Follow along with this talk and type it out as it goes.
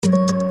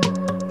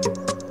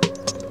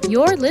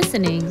You're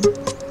listening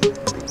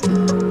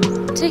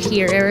to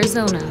Hear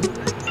Arizona,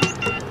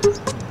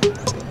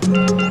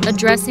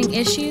 addressing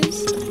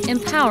issues,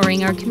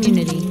 empowering our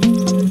community.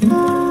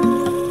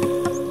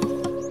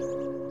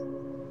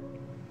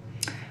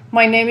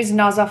 My name is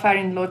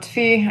Nazafarin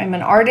Lotfi. I'm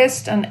an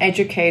artist and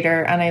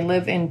educator, and I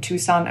live in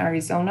Tucson,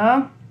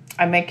 Arizona.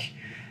 I make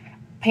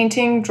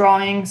painting,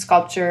 drawing,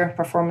 sculpture,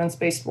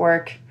 performance-based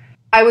work.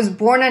 I was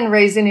born and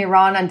raised in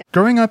Iran. And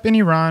growing up in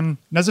Iran,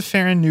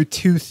 Nazafarin knew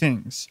two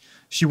things.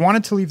 She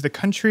wanted to leave the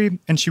country,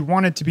 and she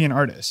wanted to be an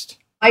artist.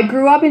 I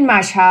grew up in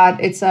Mashhad.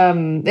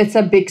 It's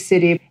a big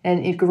city,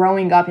 and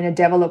growing up in a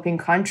developing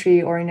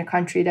country or in a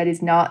country that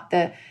is not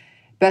the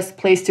best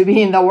place to be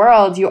in the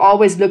world, you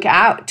always look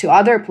out to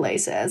other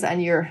places,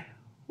 and you're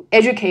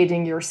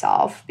educating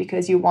yourself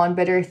because you want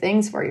better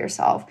things for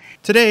yourself.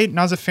 Today,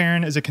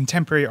 Nazafarin is a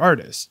contemporary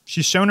artist.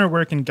 She's shown her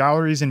work in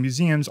galleries and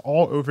museums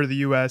all over the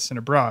U.S. and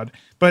abroad,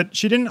 but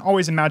she didn't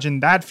always imagine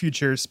that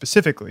future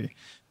specifically.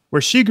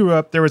 Where she grew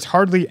up, there was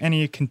hardly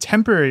any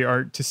contemporary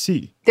art to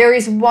see. There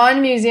is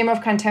one museum of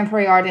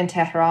contemporary art in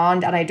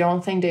Tehran, and I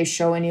don't think they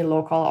show any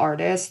local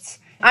artists.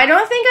 I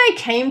don't think I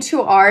came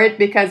to art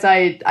because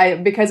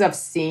because of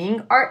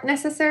seeing art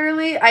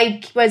necessarily. I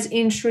was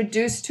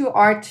introduced to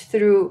art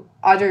through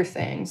other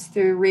things,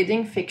 through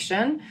reading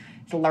fiction,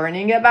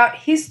 learning about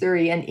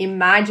history, and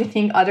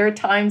imagining other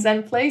times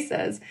and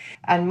places.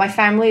 And my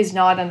family is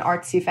not an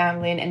artsy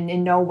family, and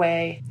in no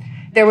way.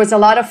 There was a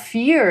lot of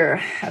fear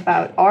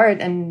about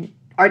art and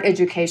art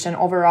education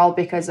overall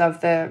because of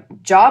the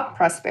job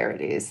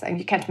prosperities, and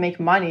you can't make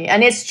money.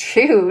 And it's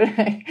true.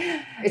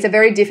 It's a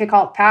very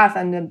difficult path,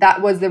 and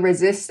that was the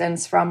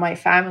resistance from my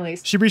family.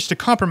 She reached a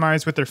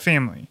compromise with her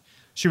family.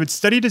 She would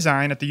study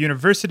design at the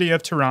University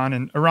of Tehran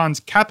in Iran's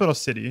capital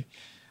city,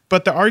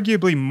 but the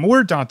arguably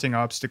more daunting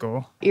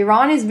obstacle...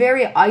 Iran is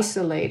very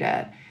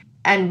isolated,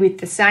 and with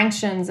the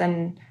sanctions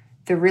and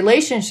the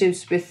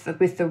relationships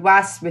with the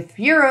West, with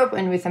Europe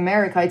and with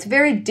America, it's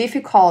very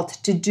difficult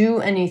to do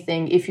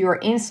anything if you're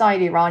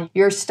inside Iran.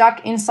 You're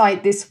stuck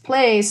inside this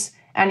place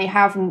and you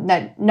have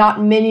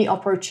not many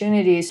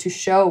opportunities to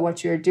show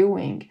what you're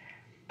doing.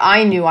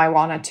 I knew I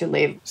wanted to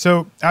leave.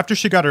 So after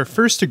she got her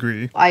first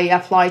degree, I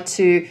applied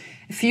to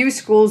a few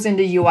schools in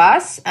the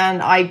US,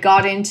 and I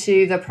got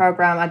into the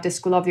program at the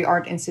School of the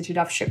Art Institute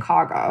of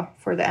Chicago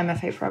for the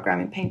MFA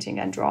program in painting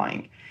and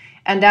drawing.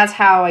 And that's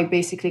how I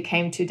basically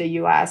came to the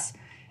U.S.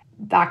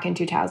 back in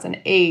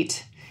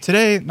 2008.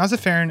 Today,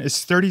 Nazafarin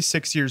is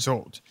 36 years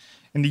old,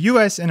 and the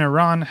U.S. and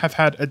Iran have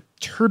had a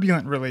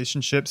turbulent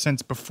relationship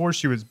since before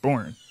she was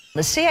born.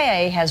 The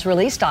CIA has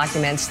released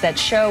documents that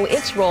show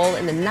its role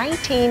in the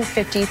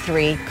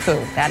 1953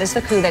 coup. That is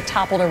the coup that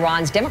toppled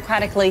Iran's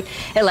democratically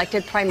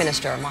elected Prime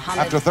Minister,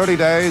 Mohammed. After 30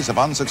 days of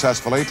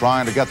unsuccessfully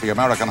trying to get the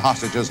American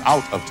hostages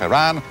out of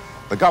Tehran,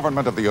 the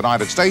government of the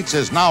United States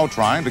is now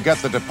trying to get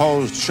the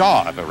deposed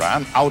Shah of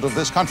Iran out of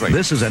this country.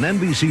 This is an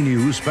NBC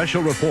News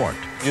special report.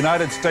 The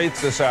United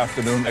States this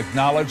afternoon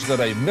acknowledged that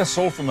a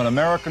missile from an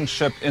American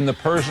ship in the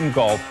Persian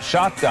Gulf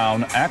shot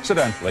down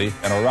accidentally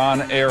an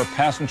Iran Air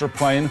passenger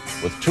plane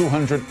with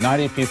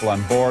 290 people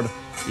on board.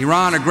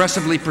 Iran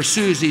aggressively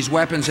pursues these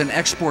weapons and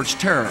exports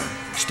terror.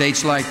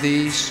 States like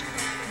these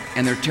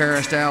and their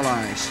terrorist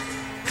allies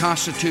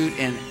constitute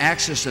an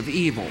axis of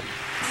evil.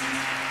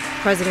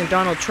 President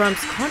Donald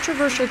Trump's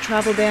controversial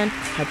travel ban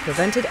had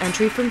prevented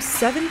entry from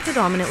 7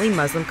 predominantly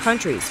Muslim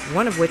countries,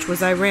 one of which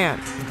was Iran.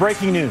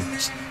 Breaking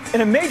news. In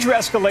a major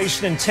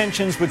escalation in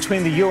tensions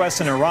between the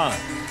U.S. and Iran,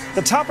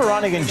 the top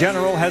Iranian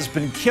general has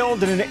been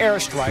killed in an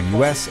airstrike. The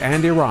U.S.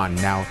 and Iran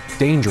now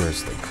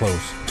dangerously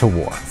close to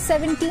war.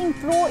 17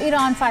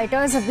 pro-Iran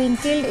fighters have been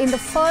killed in the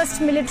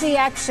first military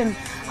action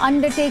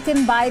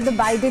undertaken by the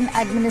Biden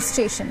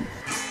administration.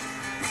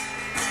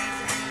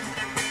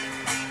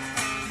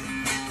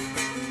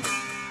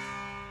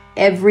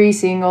 Every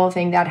single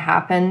thing that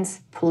happens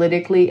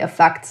politically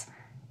affects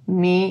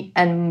me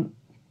and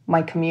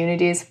my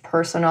community's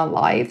personal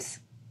lives.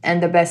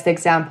 And the best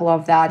example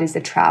of that is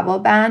the travel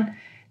ban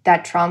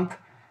that Trump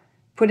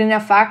put in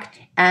effect.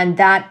 And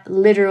that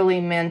literally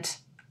meant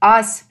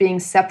us being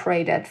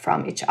separated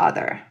from each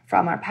other,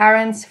 from our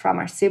parents, from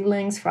our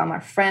siblings, from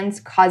our friends,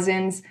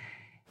 cousins.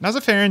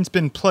 Nazafarin's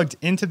been plugged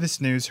into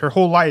this news her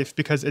whole life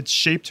because it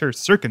shaped her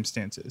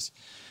circumstances.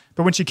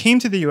 But when she came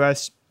to the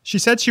U.S., she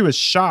said she was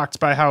shocked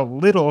by how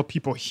little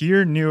people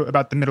here knew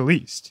about the Middle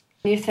East.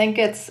 You think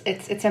it's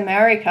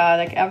America,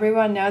 like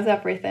everyone knows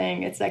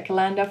everything. It's like a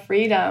land of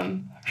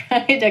freedom,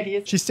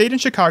 right? She stayed in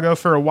Chicago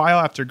for a while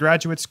after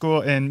graduate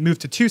school and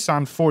moved to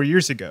Tucson 4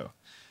 years ago.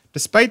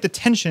 Despite the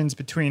tensions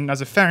between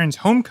Nazafarin's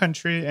home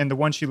country and the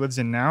one she lives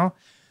in now,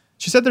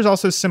 she said there's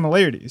also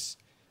similarities,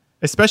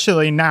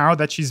 especially now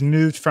that she's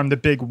moved from the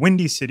big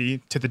windy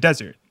city to the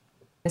desert.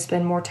 I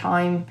spend more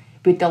time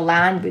with the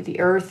land, with the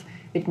earth,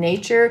 with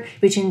nature,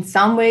 which in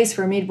some ways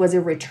for me it was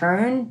a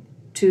return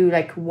to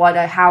like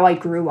how I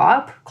grew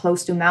up,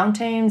 close to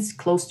mountains,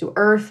 close to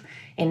earth,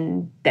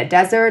 in the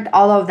desert.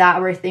 All of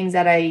that were things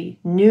that I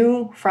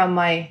knew from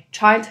my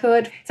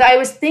childhood. So I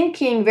was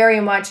thinking very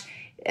much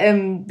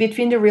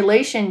between the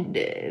relation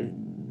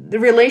the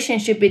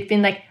relationship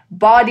between like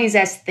bodies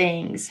as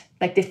things,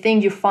 like the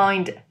thing you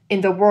find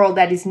in the world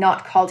that is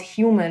not called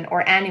human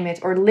or animate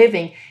or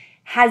living,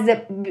 has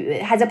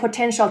a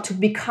potential to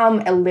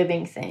become a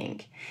living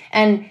thing.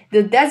 And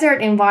the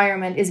desert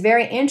environment is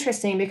very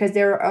interesting because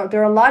there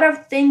are a lot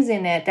of things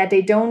in it that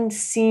they don't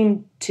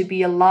seem to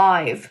be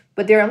alive,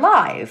 but they're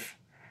alive,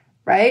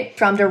 right?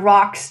 From the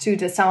rocks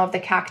to some of the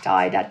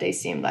cacti that they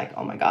seem like,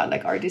 oh my God,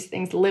 like are these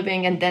things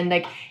living? And then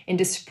like in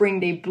the spring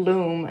they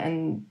bloom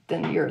and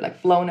then you're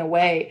like blown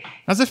away.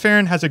 Nazha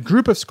Farin has a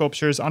group of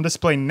sculptures on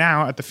display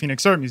now at the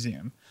Phoenix Art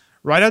Museum,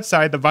 right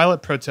outside the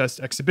Violet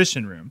Protest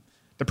exhibition room,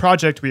 the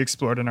project we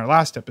explored in our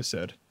last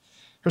episode.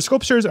 Her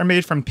sculptures are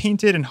made from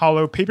painted and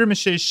hollow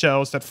papier-mâché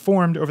shells that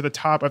formed over the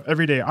top of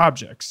everyday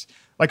objects,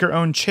 like her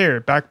own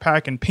chair,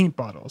 backpack, and paint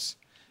bottles.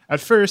 At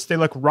first, they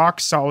look rock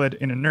solid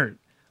and inert,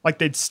 like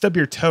they'd stub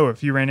your toe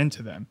if you ran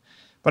into them.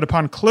 But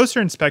upon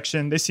closer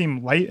inspection, they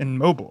seem light and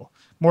mobile,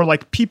 more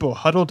like people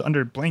huddled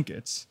under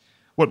blankets.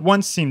 What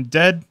once seemed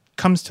dead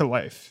comes to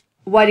life.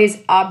 What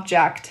is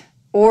object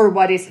or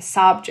what is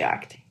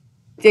subject?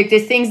 The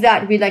things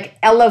that we like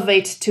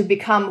elevate to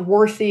become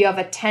worthy of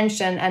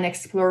attention and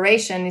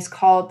exploration is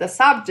called the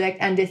subject,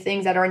 and the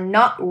things that are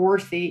not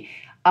worthy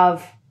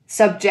of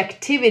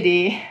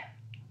subjectivity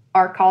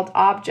are called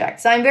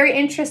objects. So I'm very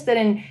interested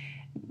in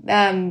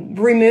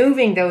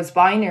removing those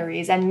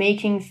binaries and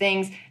making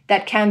things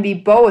that can be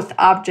both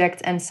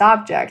objects and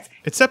subjects.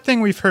 It's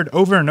something we've heard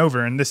over and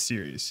over in this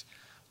series.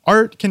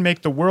 Art can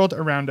make the world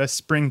around us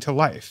spring to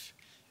life.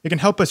 It can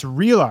help us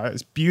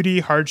realize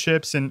beauty,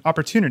 hardships, and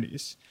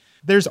opportunities.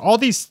 There's all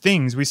these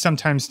things we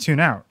sometimes tune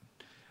out.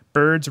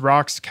 Birds,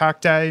 rocks,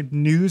 cacti,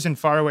 news in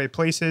faraway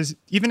places,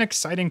 even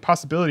exciting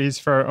possibilities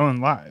for our own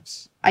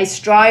lives. I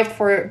strived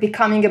for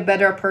becoming a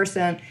better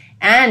person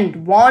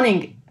and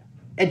wanting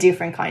a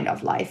different kind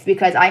of life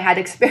because I had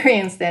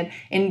experienced it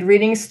in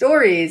reading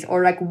stories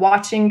or like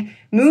watching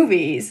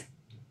movies.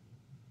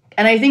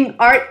 And I think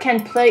art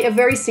can play a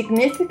very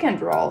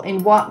significant role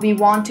in what we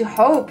want to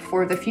hope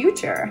for the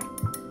future.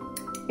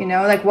 You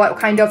know, like what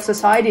kind of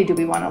society do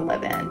we want to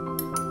live in?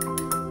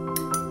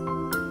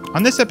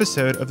 On this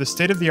episode of the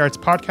State of the Arts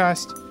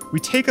podcast, we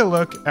take a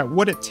look at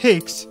what it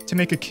takes to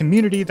make a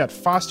community that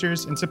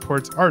fosters and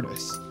supports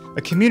artists,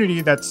 a community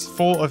that's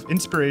full of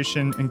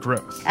inspiration and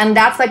growth. And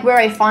that's like where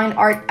I find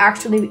art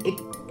actually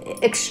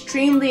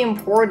extremely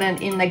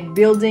important in like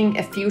building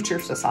a future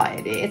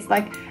society. It's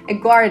like a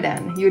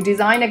garden. You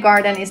design a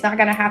garden, it's not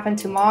going to happen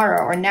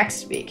tomorrow or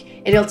next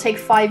week. It'll take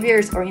 5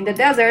 years, or in the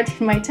desert,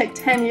 it might take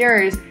 10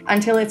 years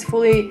until it's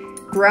fully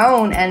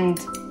grown and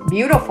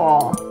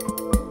beautiful.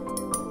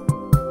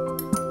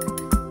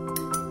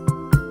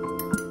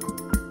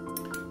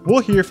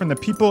 We'll hear from the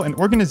people and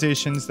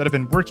organizations that have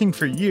been working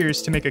for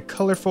years to make a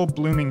colorful,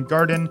 blooming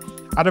garden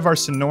out of our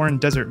Sonoran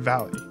Desert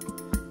Valley.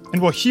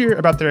 And we'll hear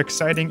about their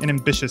exciting and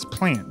ambitious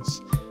plans.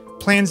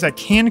 Plans that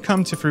can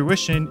come to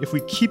fruition if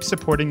we keep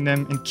supporting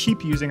them and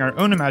keep using our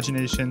own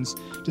imaginations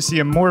to see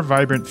a more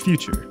vibrant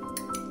future.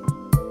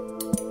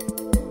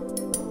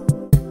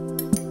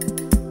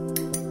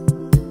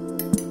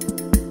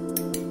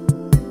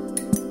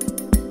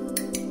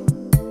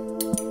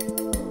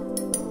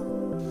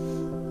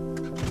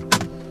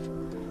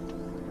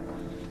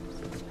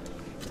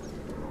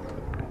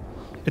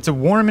 It's a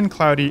warm and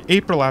cloudy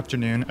April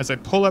afternoon as I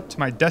pull up to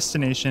my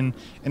destination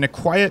in a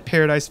quiet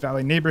Paradise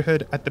Valley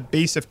neighborhood at the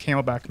base of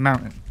Camelback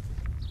Mountain.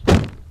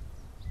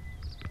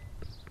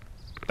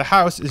 The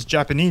house is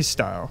Japanese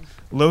style,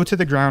 low to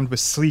the ground with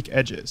sleek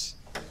edges.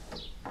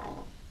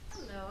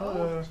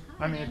 Hello.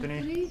 I'm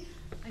Anthony.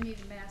 I need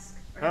a mask.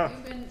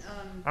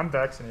 I'm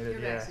vaccinated,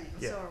 You're vaccinated.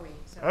 Yeah. So are we.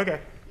 So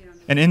Okay.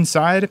 And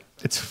inside,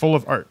 it's full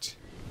of art.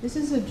 This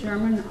is a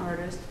German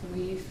artist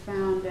we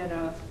found at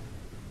a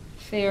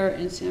fair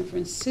in San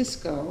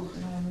Francisco.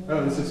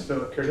 Oh, this is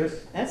Phil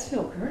Curtis? That's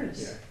Phil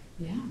Curtis.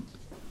 Yeah.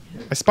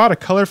 I spot a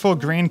colorful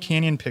Grand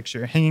Canyon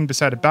picture hanging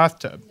beside a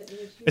bathtub.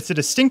 It's a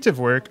distinctive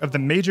work of the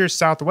major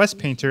Southwest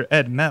painter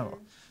Ed Mell.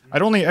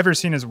 I'd only ever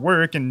seen his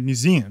work in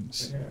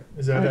museums.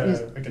 Is that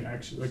like an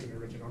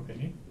original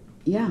painting?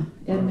 Yeah,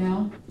 Ed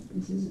Mell.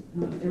 This is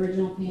an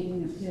original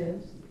painting of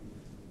his.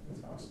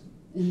 That's awesome.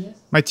 And this?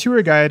 My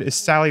tour guide is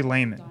Sally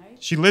Lehman.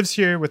 She lives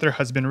here with her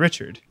husband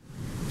Richard.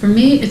 For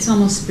me, it's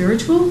almost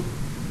spiritual,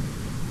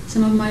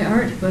 some of my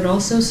art, but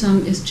also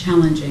some is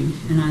challenging,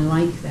 and I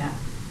like that.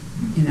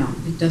 You know,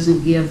 it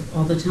doesn't give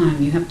all the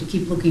time. You have to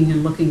keep looking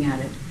and looking at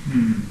it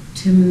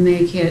to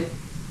make it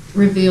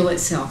reveal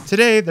itself.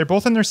 Today, they're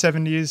both in their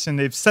 70s and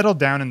they've settled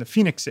down in the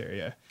Phoenix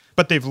area,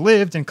 but they've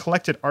lived and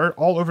collected art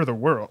all over the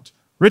world.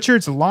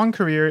 Richard's long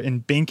career in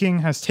banking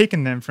has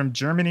taken them from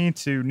Germany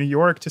to New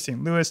York to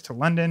St. Louis to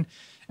London,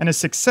 and his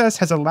success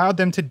has allowed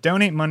them to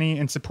donate money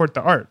and support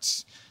the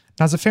arts.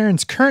 Nazha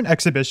Farin's current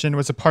exhibition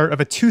was a part of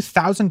a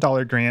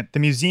 $2,000 grant the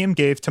museum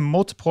gave to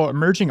multiple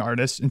emerging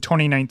artists in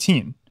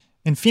 2019.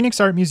 And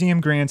Phoenix Art Museum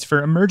grants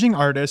for emerging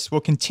artists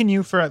will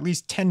continue for at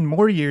least 10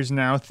 more years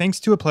now, thanks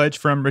to a pledge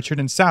from Richard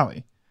and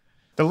Sally.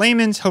 The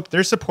Lehmans hope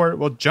their support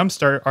will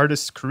jumpstart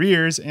artists'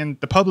 careers and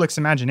the public's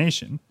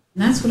imagination.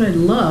 And that's what I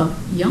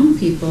love, young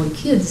people,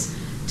 kids,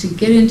 to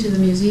get into the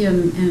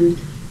museum and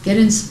get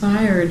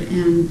inspired.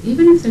 And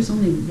even if there's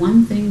only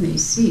one thing they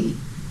see,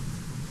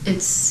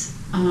 it's,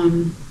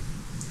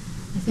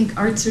 I think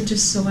arts are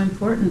just so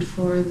important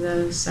for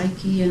the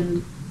psyche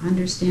and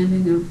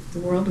understanding of the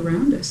world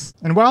around us.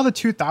 And while the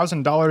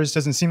 $2,000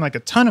 doesn't seem like a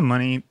ton of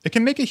money, it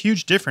can make a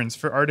huge difference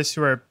for artists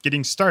who are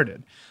getting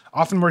started,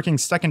 often working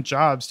second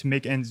jobs to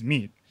make ends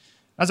meet.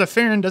 Naza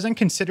Farron doesn't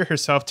consider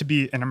herself to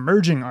be an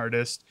emerging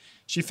artist.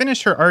 She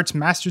finished her arts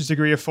master's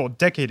degree a full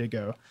decade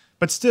ago,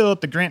 but still,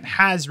 the grant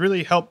has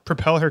really helped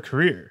propel her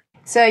career.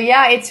 So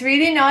yeah, it's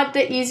really not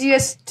the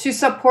easiest to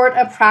support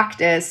a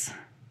practice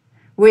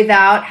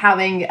without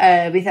having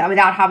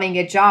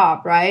a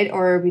job, right?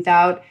 Or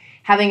without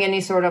having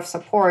any sort of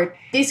support.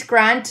 This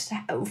grant,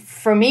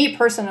 for me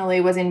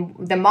personally, was in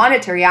the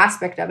monetary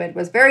aspect of it,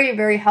 was very,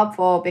 very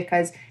helpful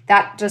because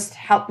that just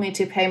helped me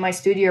to pay my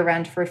studio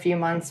rent for a few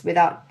months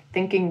without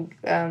thinking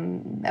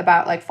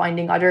about like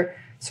finding other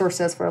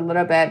sources for a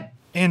little bit.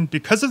 And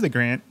because of the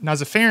grant,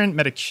 Naza Farron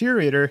met a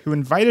curator who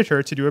invited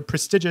her to do a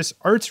prestigious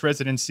arts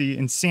residency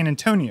in San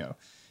Antonio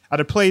at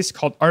a place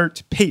called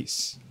Art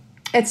Pace.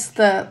 It's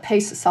the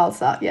Pace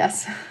Salsa,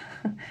 yes.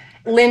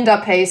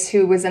 Linda Pace,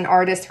 who was an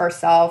artist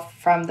herself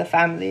from the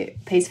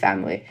Pace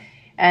family,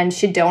 and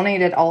she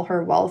donated all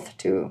her wealth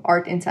to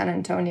art in San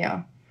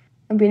Antonio.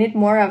 And we need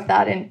more of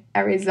that in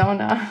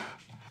Arizona.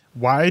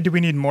 Why do we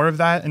need more of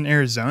that in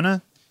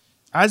Arizona?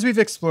 As we've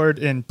explored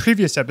in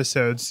previous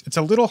episodes, it's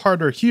a little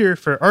harder here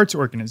for arts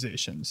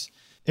organizations.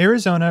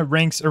 Arizona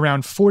ranks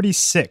around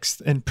 46th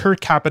in per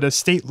capita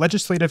state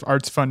legislative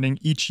arts funding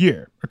each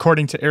year,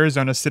 according to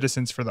Arizona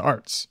Citizens for the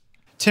Arts.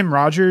 Tim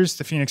Rogers,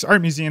 the Phoenix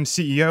Art Museum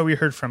CEO we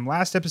heard from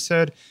last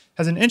episode,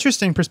 has an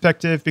interesting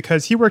perspective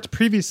because he worked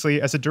previously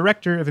as a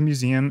director of a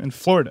museum in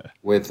Florida.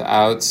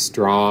 Without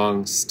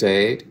strong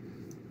state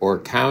or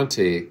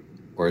county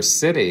or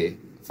city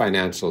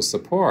financial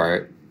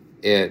support,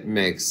 it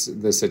makes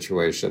the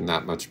situation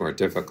that much more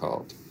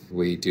difficult.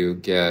 We do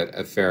get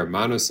a fair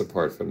amount of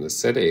support from the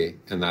city,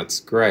 and that's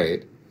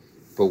great.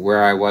 But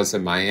where I was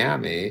in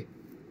Miami,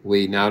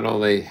 we not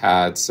only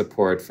had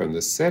support from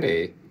the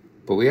city,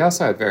 but we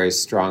also had very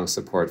strong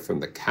support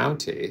from the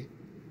county,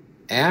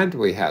 and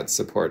we had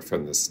support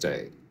from the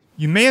state.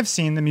 You may have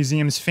seen the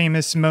museum's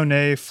famous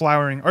Monet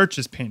Flowering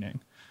Arches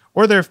painting,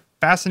 or their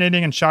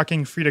fascinating and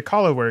shocking Frida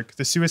Kahlo work,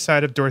 The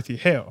Suicide of Dorothy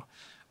Hale.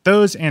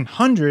 Those and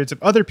hundreds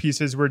of other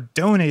pieces were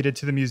donated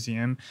to the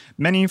museum,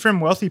 many from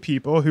wealthy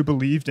people who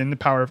believed in the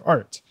power of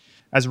art.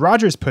 As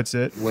Rogers puts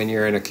it, when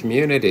you're in a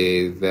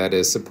community that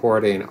is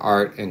supporting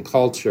art and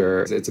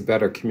culture, it's a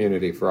better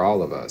community for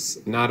all of us.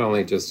 Not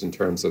only just in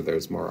terms of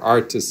there's more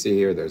art to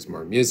see or there's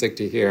more music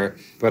to hear,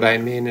 but I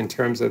mean in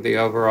terms of the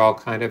overall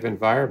kind of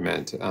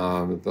environment,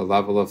 the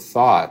level of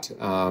thought,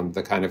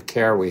 the kind of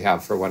care we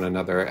have for one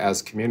another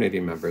as community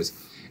members.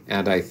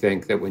 And I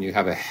think that when you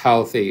have a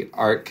healthy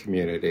art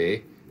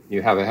community,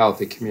 you have a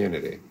healthy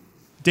community.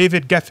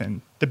 David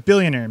Geffen, the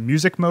billionaire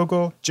music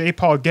mogul, J.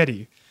 Paul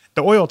Getty,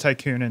 the oil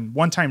tycoon and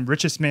one-time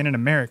richest man in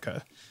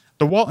America,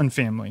 the Walton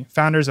family,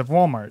 founders of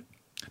Walmart,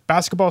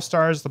 basketball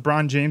stars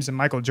LeBron James and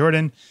Michael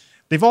Jordan,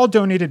 they've all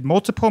donated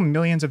multiple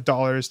millions of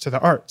dollars to the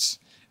arts,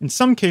 in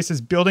some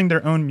cases building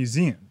their own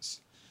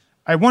museums.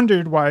 I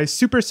wondered why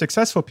super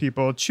successful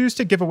people choose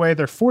to give away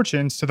their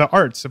fortunes to the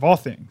arts of all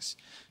things.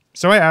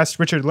 So I asked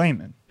Richard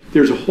Lehman.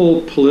 There's a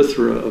whole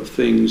plethora of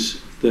things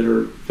that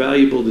are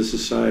valuable to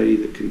society,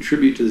 that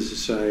contribute to the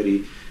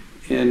society,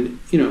 and,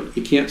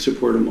 you can't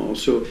support them all.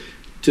 So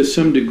to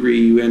some degree,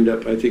 you end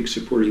up, I think,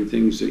 supporting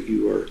things that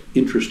you are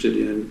interested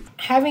in.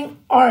 Having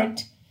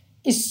art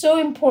is so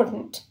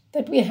important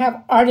that we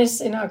have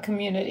artists in our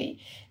community,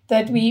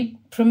 that we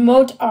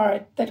promote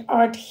art, that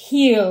art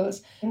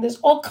heals. And there's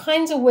all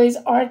kinds of ways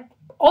art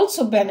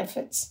also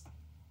benefits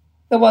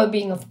the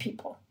well-being of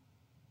people.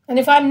 And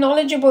if I'm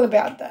knowledgeable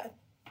about that,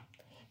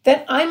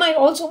 then I might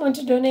also want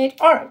to donate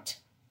art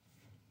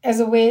as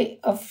a way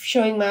of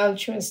showing my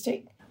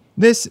altruistic.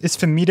 This is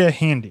Famita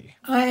Handy.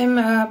 I'm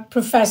a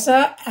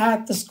professor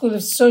at the School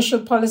of Social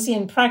Policy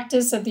and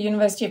Practice at the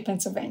University of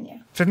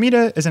Pennsylvania.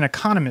 Famita is an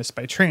economist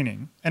by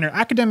training, and her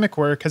academic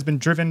work has been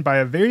driven by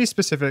a very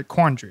specific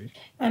quandary.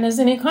 And as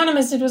an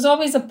economist, it was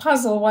always a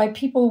puzzle why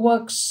people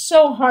work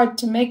so hard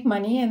to make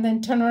money and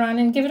then turn around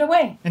and give it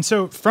away. And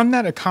so, from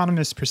that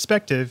economist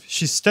perspective,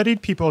 she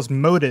studied people's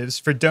motives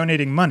for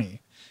donating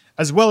money,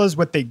 as well as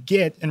what they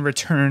get in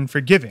return for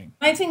giving.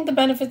 I think the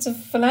benefits of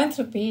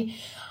philanthropy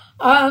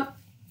are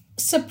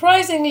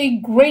surprisingly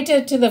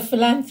greater to the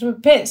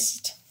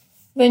philanthropist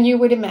than you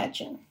would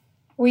imagine.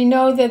 We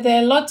know that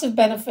there are lots of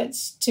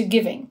benefits to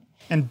giving.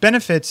 And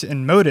benefits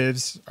and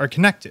motives are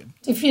connected.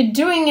 If you're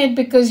doing it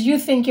because you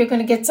think you're going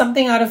to get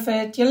something out of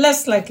it, you're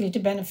less likely to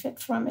benefit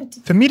from it.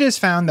 Famita has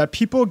found that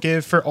people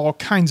give for all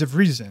kinds of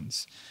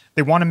reasons.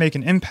 They want to make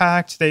an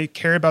impact. They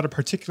care about a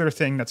particular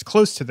thing that's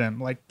close to them,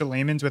 like the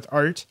layman's with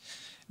art.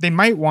 They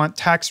might want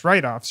tax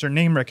write-offs or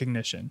name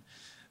recognition.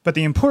 But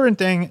the important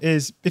thing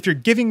is, if you're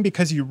giving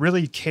because you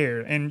really care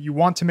and you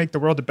want to make the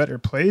world a better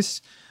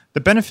place, the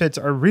benefits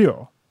are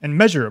real and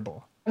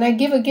measurable. When I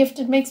give a gift,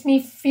 it makes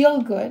me feel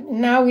good.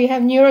 And now we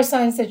have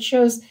neuroscience that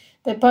shows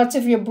that parts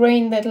of your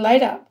brain that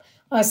light up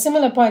are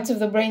similar parts of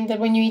the brain that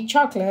when you eat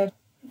chocolate.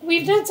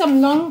 We've done some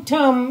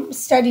long-term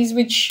studies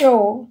which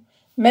show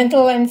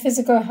mental and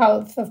physical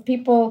health of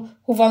people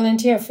who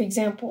volunteer, for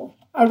example,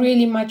 are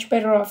really much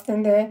better off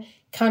than their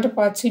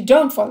counterparts who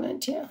don't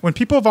volunteer. When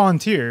people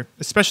volunteer,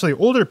 especially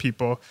older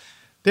people,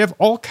 they have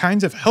all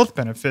kinds of health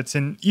benefits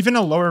and even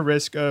a lower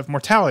risk of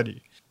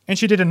mortality. And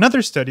she did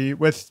another study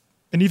with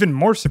an even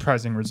more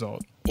surprising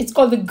result. It's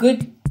called the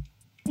good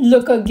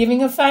looker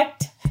giving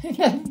effect.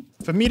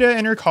 Famita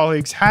and her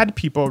colleagues had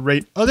people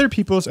rate other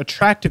people's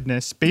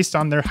attractiveness based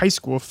on their high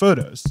school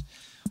photos.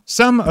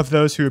 Some of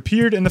those who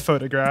appeared in the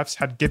photographs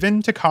had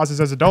given to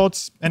causes as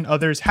adults, and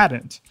others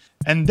hadn't.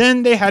 And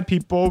then they had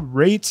people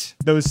rate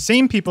those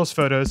same people's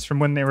photos from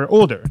when they were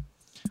older,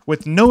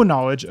 with no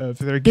knowledge of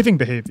their giving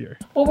behavior.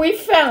 Well, we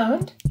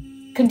found,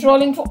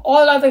 controlling for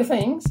all other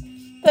things,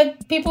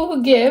 that people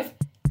who give,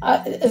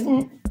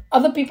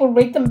 other people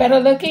rate them better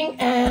looking,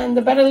 and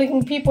the better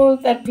looking people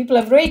that people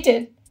have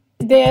rated,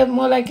 they're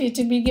more likely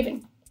to be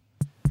giving.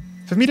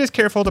 Famita is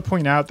careful to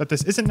point out that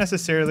this isn't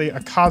necessarily a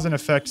cause and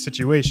effect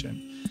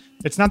situation.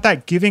 It's not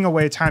that giving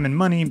away time and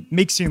money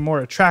makes you more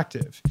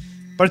attractive,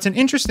 but it's an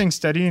interesting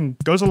study and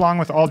goes along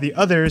with all the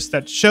others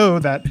that show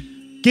that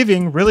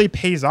giving really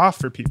pays off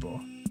for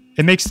people.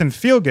 It makes them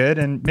feel good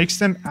and makes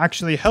them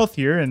actually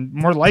healthier and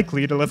more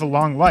likely to live a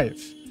long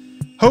life.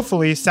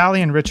 Hopefully,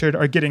 Sally and Richard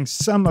are getting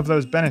some of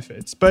those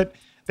benefits, but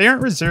they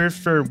aren't reserved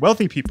for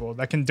wealthy people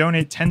that can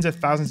donate tens of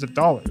thousands of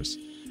dollars.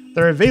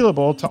 They're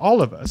available to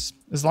all of us,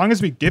 as long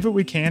as we give what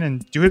we can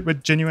and do it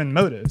with genuine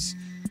motives.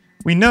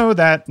 We know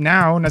that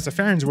now Nessa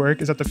Farron's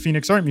work is at the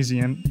Phoenix Art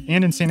Museum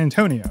and in San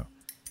Antonio.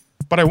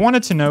 But I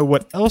wanted to know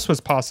what else was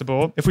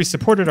possible if we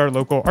supported our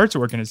local arts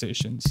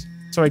organizations.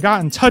 So I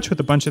got in touch with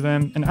a bunch of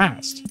them and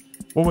asked,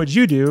 what would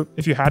you do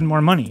if you had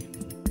more money?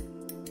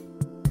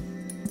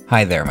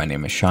 Hi there, my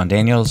name is Sean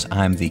Daniels.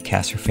 I'm the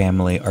Kasser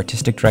Family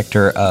Artistic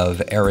Director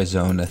of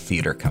Arizona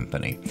Theater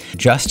Company.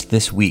 Just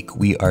this week,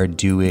 we are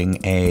doing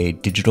a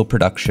digital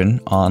production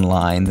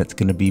online that's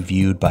going to be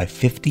viewed by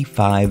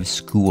 55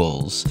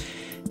 schools.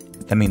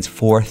 That means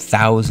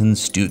 4,000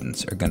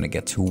 students are going to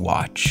get to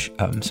watch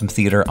some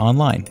theater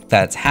online.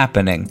 That's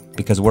happening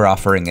because we're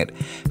offering it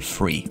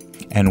free.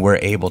 And we're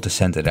able to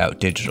send it out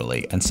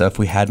digitally. And so if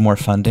we had more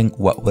funding,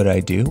 what would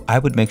I do? I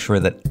would make sure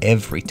that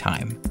every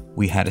time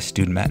we had a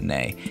student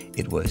matinee,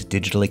 it was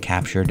digitally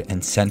captured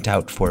and sent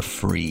out for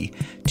free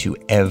to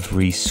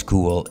every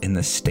school in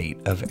the state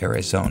of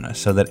Arizona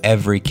so that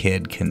every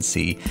kid can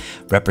see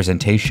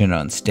representation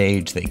on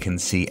stage, they can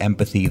see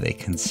empathy, they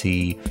can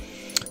see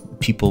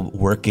people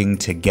working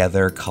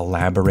together,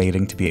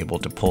 collaborating to be able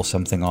to pull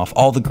something off.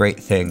 All the great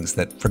things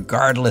that,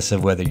 regardless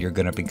of whether you're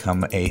going to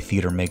become a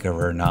theater maker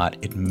or not,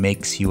 it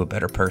makes you a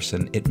better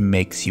person. It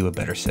makes you a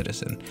better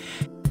citizen.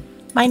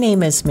 My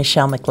name is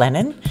Michelle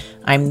McLennan.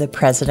 I'm the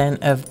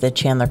president of the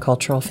Chandler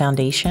Cultural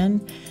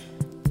Foundation.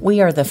 We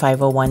are the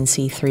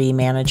 501c3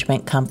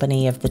 management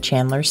company of the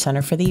Chandler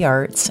Center for the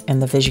Arts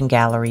and the Vision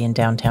Gallery in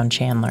downtown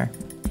Chandler.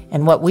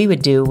 And what we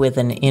would do with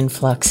an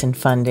influx in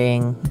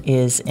funding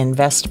is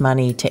invest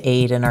money to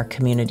aid in our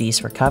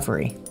community's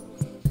recovery.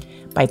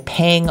 By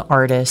paying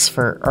artists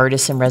for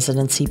artist in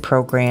residency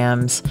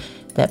programs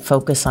that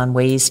focus on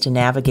ways to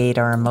navigate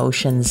our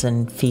emotions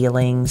and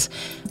feelings,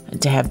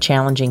 to have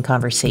challenging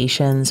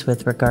conversations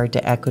with regard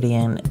to equity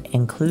and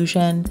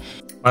inclusion.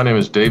 My name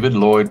is David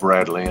Lloyd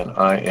Bradley, and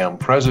I am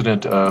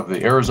president of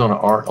the Arizona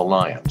Art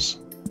Alliance.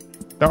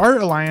 The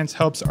Art Alliance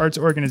helps arts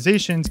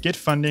organizations get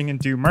funding and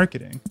do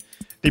marketing.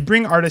 They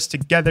bring artists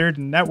together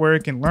to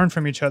network and learn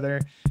from each other,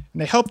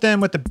 and they help them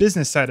with the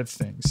business side of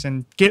things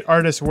and get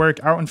artists' work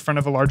out in front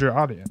of a larger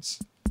audience.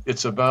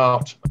 It's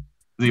about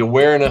the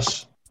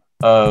awareness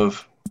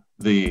of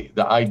the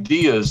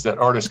ideas that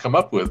artists come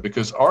up with,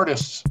 because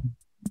artists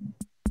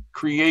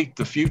create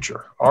the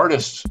future.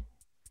 Artists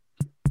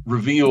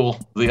reveal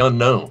the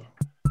unknown.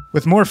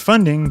 With more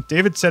funding,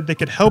 David said they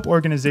could help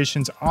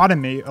organizations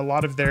automate a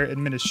lot of their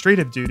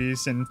administrative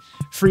duties and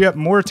free up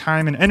more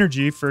time and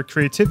energy for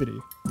creativity.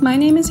 My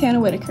name is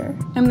Hannah Whitaker.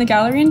 I'm the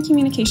Gallery and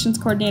Communications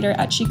Coordinator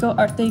at Chico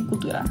Arte y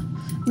Cultura.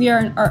 We are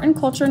an art and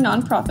culture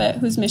nonprofit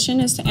whose mission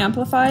is to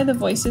amplify the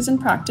voices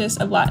and practice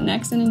of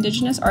Latinx and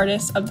Indigenous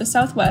artists of the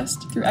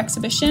Southwest through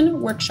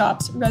exhibition,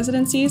 workshops,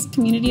 residencies,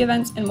 community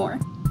events, and more.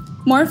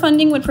 More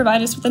funding would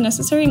provide us with the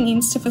necessary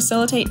means to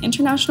facilitate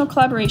international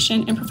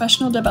collaboration and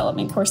professional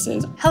development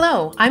courses.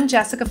 Hello, I'm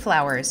Jessica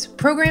Flowers,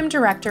 Program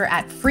Director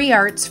at Free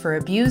Arts for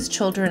Abused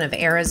Children of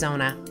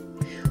Arizona.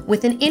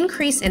 With an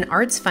increase in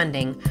arts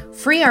funding,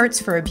 Free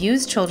Arts for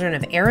Abused Children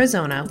of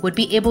Arizona would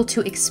be able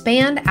to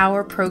expand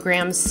our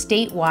programs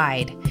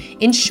statewide,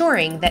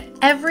 ensuring that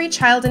every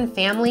child and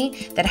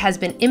family that has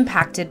been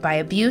impacted by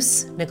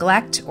abuse,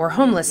 neglect, or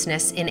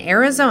homelessness in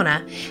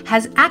Arizona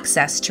has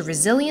access to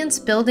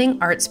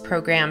resilience-building arts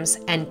programs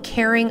and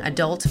caring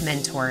adult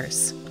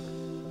mentors.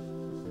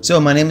 So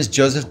my name is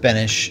Joseph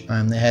Benish.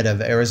 I'm the head of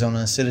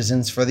Arizona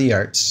Citizens for the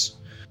Arts.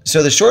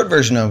 So the short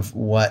version of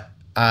what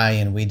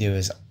we do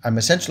is I'm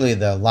essentially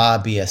the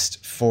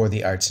lobbyist for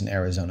the arts in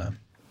Arizona.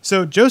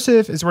 So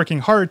Joseph is working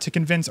hard to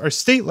convince our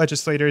state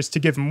legislators to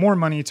give more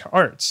money to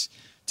arts,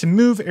 to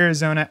move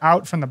Arizona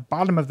out from the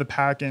bottom of the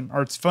pack in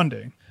arts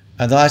funding.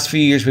 The last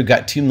few years, we've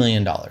got $2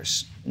 million.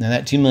 Now,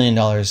 that $2 million,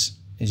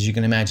 as you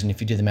can imagine,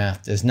 if you do the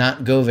math, does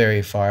not go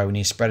very far when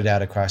you spread it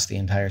out across the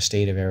entire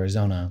state of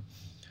Arizona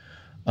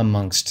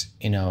amongst,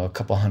 a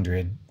couple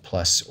hundred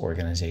plus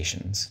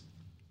organizations.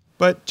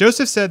 But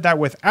Joseph said that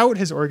without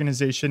his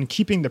organization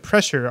keeping the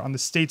pressure on the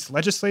state's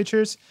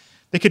legislatures,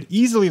 they could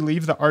easily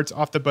leave the arts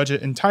off the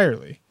budget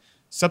entirely,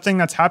 something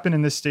that's happened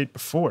in this state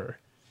before.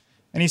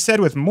 And he said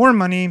with more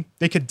money,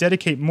 they could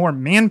dedicate more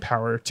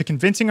manpower to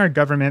convincing our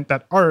government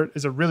that art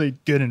is a really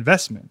good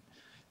investment.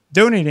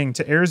 Donating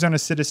to Arizona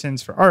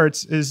Citizens for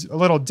Arts is a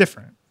little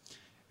different.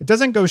 It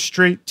doesn't go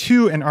straight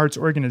to an arts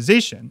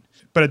organization,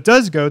 but it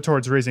does go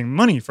towards raising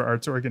money for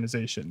arts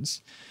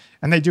organizations.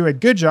 And they do a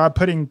good job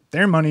putting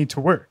their money to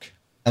work.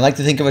 I like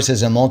to think of us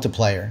as a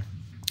multiplier.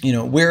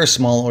 We're a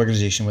small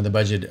organization with a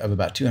budget of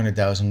about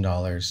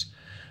 $200,000,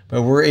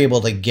 but we're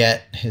able to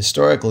get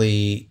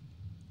historically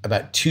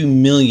about $2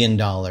 million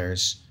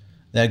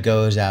that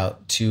goes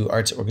out to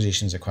arts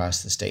organizations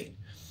across the state.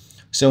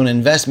 So an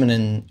investment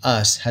in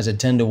us has a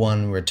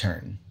 10-to-1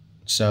 return.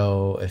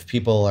 So if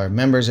people are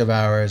members of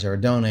ours or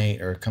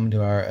donate or come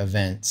to our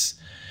events,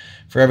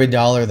 for every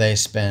 $1 they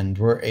spend,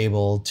 we're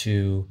able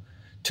to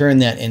turn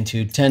that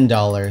into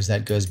 $10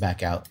 that goes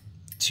back out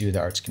to the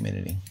arts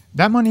community.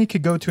 That money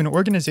could go to an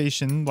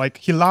organization like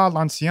Hila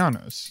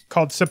Lancianos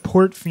called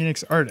Support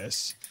Phoenix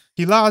Artists.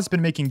 Hila has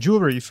been making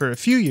jewelry for a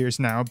few years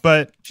now,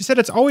 but she said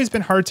it's always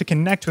been hard to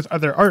connect with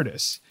other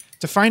artists,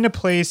 to find a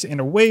place and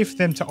a way for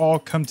them to all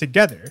come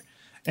together.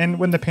 And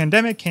when the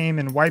pandemic came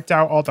and wiped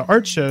out all the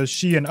art shows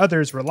she and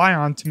others rely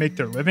on to make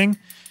their living,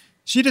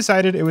 she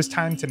decided it was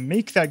time to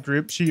make that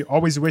group she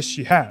always wished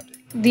she had.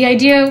 The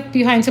idea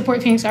behind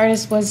Support Phoenix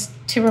Artists was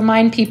to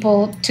remind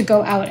people to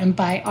go out and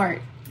buy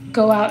art.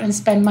 Go out and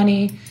spend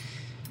money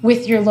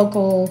with your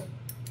local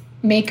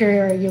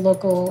maker or your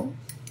local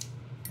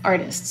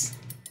artists.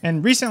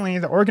 And recently,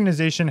 the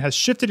organization has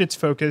shifted its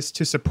focus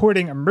to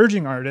supporting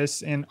emerging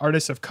artists and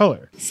artists of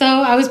color. So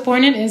I was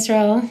born in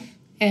Israel,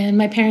 and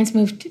my parents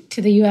moved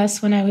to the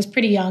U.S. when I was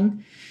pretty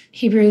young.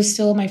 Hebrew is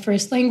still my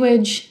first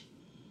language.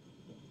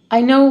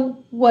 I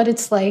know what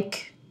it's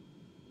like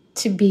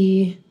to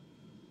be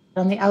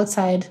on the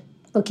outside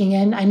looking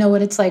in. I know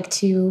what it's like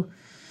to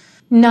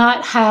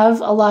not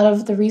have a lot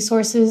of the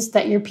resources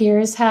that your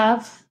peers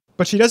have.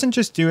 But she doesn't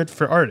just do it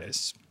for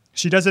artists.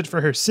 She does it for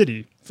her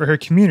city, for her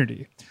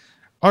community.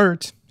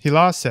 Art,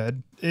 Hila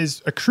said,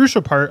 is a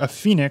crucial part of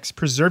Phoenix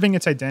preserving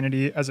its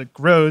identity as it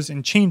grows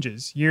and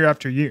changes year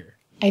after year.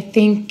 I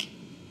think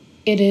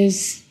it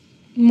is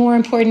more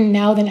important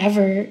now than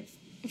ever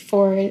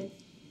for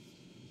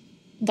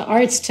the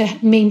arts to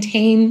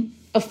maintain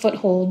a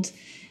foothold,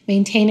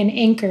 maintain an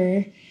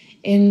anchor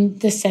in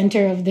the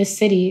center of this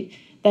city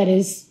that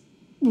is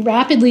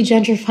rapidly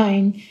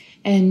gentrifying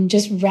and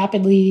just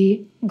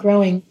rapidly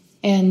growing.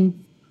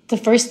 And the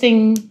first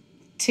thing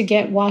to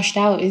get washed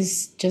out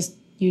is just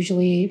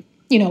usually,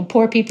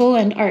 poor people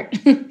and art.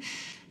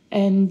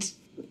 And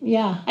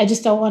yeah, I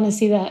just don't want to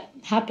see that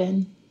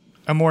happen.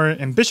 A more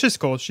ambitious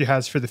goal she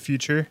has for the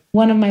future.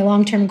 One of my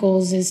long-term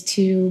goals is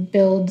to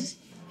build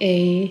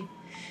a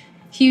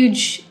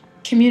huge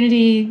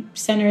community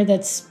center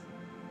that's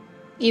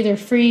either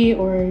free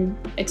or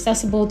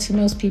accessible to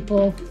most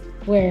people,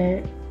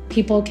 where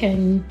people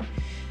can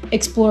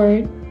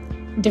explore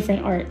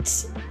different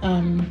arts.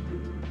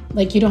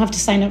 Like, you don't have to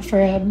sign up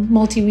for a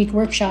multi-week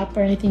workshop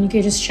or anything. You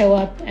could just show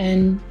up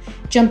and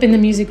jump in the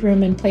music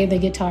room and play the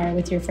guitar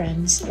with your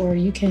friends. Or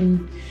you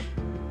can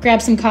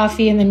grab some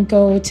coffee and then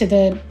go to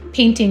the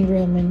painting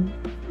room and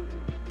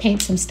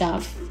paint some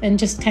stuff and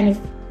just kind of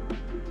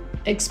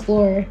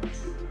explore.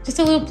 Just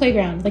a little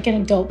playground, like an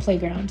adult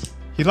playground.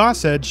 Hila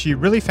said she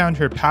really found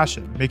her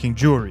passion making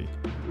jewelry.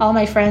 All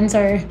my friends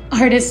are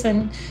artists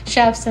and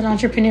chefs and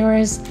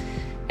entrepreneurs,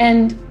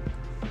 and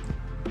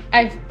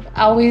I've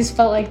always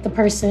felt like the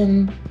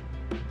person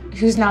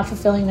who's not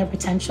fulfilling their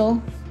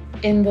potential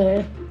in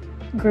the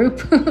group.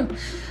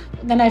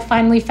 Then I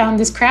finally found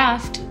this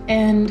craft,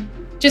 and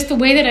just the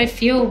way that I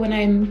feel when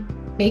I'm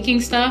making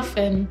stuff,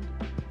 and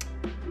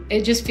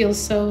it just feels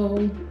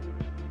so,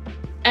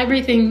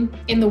 everything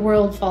in the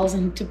world falls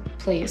into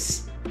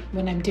place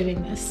when I'm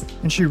doing this.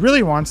 And she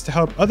really wants to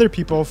help other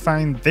people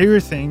find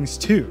their things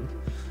too.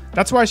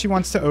 That's why she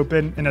wants to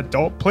open an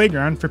adult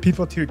playground for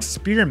people to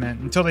experiment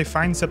until they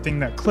find something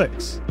that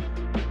clicks.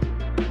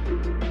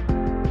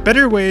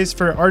 Better ways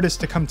for artists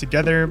to come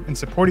together and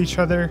support each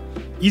other,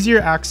 easier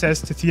access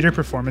to theater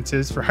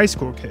performances for high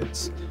school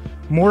kids,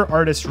 more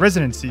artist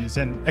residencies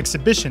and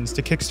exhibitions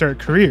to kickstart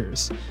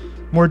careers,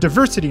 more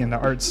diversity in the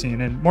art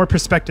scene and more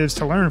perspectives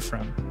to learn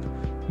from,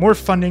 more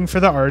funding for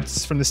the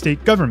arts from the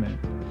state government.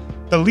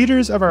 The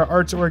leaders of our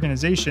arts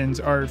organizations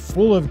are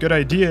full of good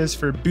ideas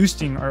for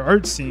boosting our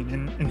art scene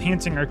and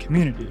enhancing our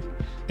community.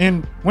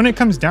 And when it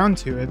comes down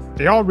to it,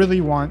 they all really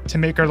want to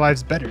make our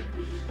lives better,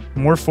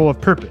 more full of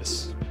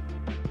purpose.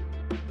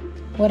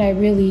 What I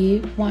really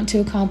want to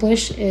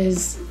accomplish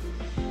is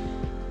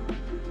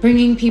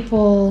bringing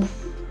people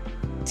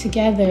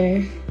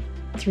together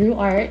through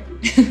art.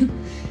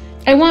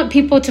 I want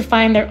people to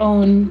find their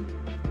own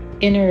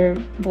inner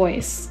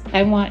voice.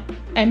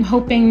 I'm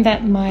hoping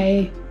that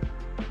my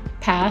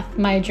path,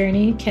 my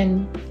journey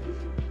can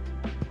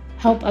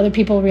help other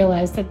people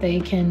realize that they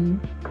can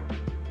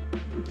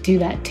do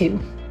that too.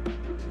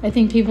 I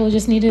think people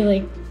just need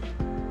to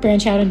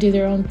branch out and do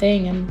their own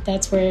thing, and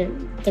that's where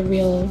the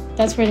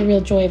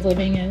real joy of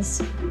living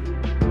is.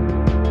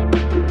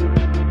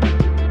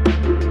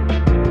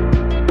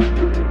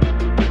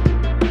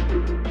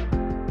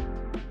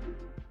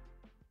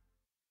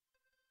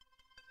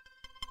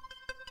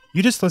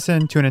 You just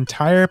listened to an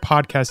entire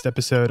podcast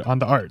episode on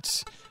the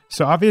arts,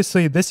 so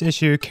obviously this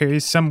issue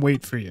carries some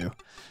weight for you.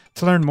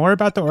 To learn more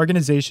about the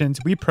organizations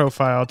we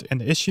profiled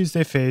and the issues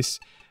they face,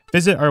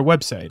 visit our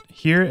website,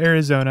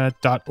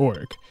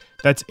 heararizona.org.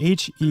 That's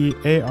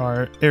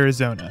HEAR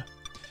Arizona.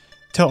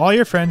 Tell all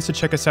your friends to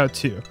check us out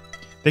too.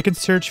 They can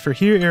search for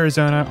Hear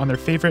Arizona on their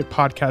favorite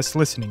podcast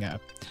listening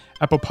app,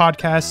 Apple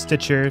Podcasts,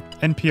 Stitcher,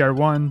 NPR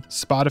One,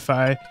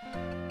 Spotify.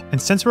 And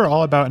since we're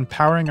all about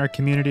empowering our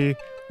community,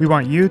 we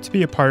want you to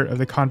be a part of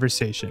the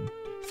conversation.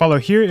 Follow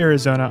Hear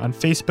Arizona on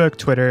Facebook,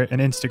 Twitter,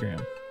 and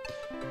Instagram.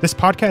 This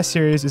podcast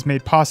series is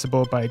made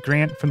possible by a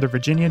grant from the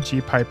Virginia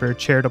G. Piper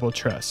Charitable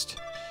Trust.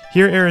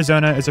 Hear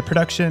Arizona is a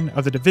production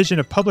of the Division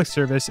of Public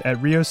Service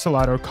at Rio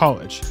Salado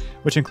College,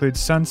 which includes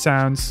Sun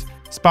Sounds,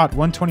 Spot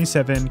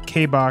 127,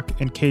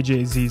 KBOC, and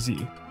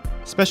KJZZ.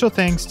 Special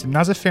thanks to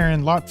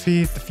Nazafarin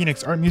Lotfi, the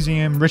Phoenix Art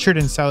Museum, Richard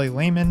and Sally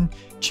Lehman,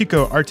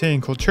 Chico Arte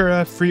and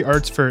Cultura, Free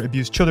Arts for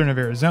Abused Children of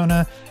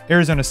Arizona,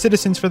 Arizona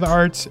Citizens for the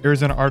Arts,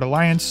 Arizona Art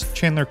Alliance,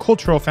 Chandler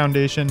Cultural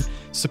Foundation,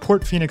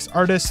 Support Phoenix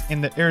Artists,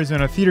 and the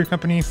Arizona Theater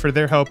Company for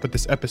their help with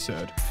this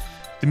episode.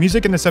 The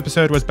music in this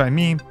episode was by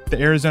me, the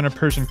Arizona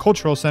Persian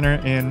Cultural Center,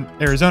 and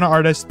Arizona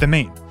artist The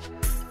Maine.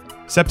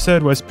 This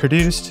episode was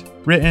produced,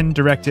 written,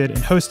 directed, and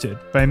hosted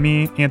by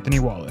me, Anthony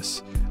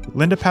Wallace.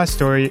 Linda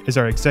Pastore is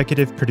our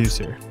executive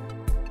producer.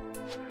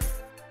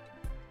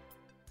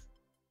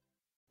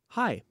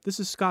 Hi, this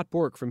is Scott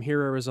Bork from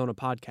Hear Arizona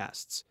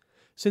Podcasts.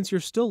 Since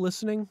you're still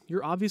listening,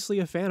 you're obviously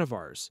a fan of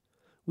ours.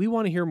 We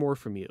want to hear more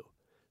from you.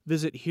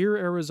 Visit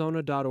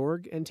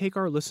heararizona.org and take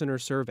our listener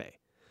survey.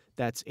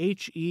 That's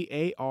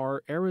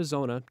HEAR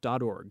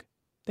Arizona.org.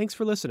 Thanks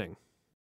for listening.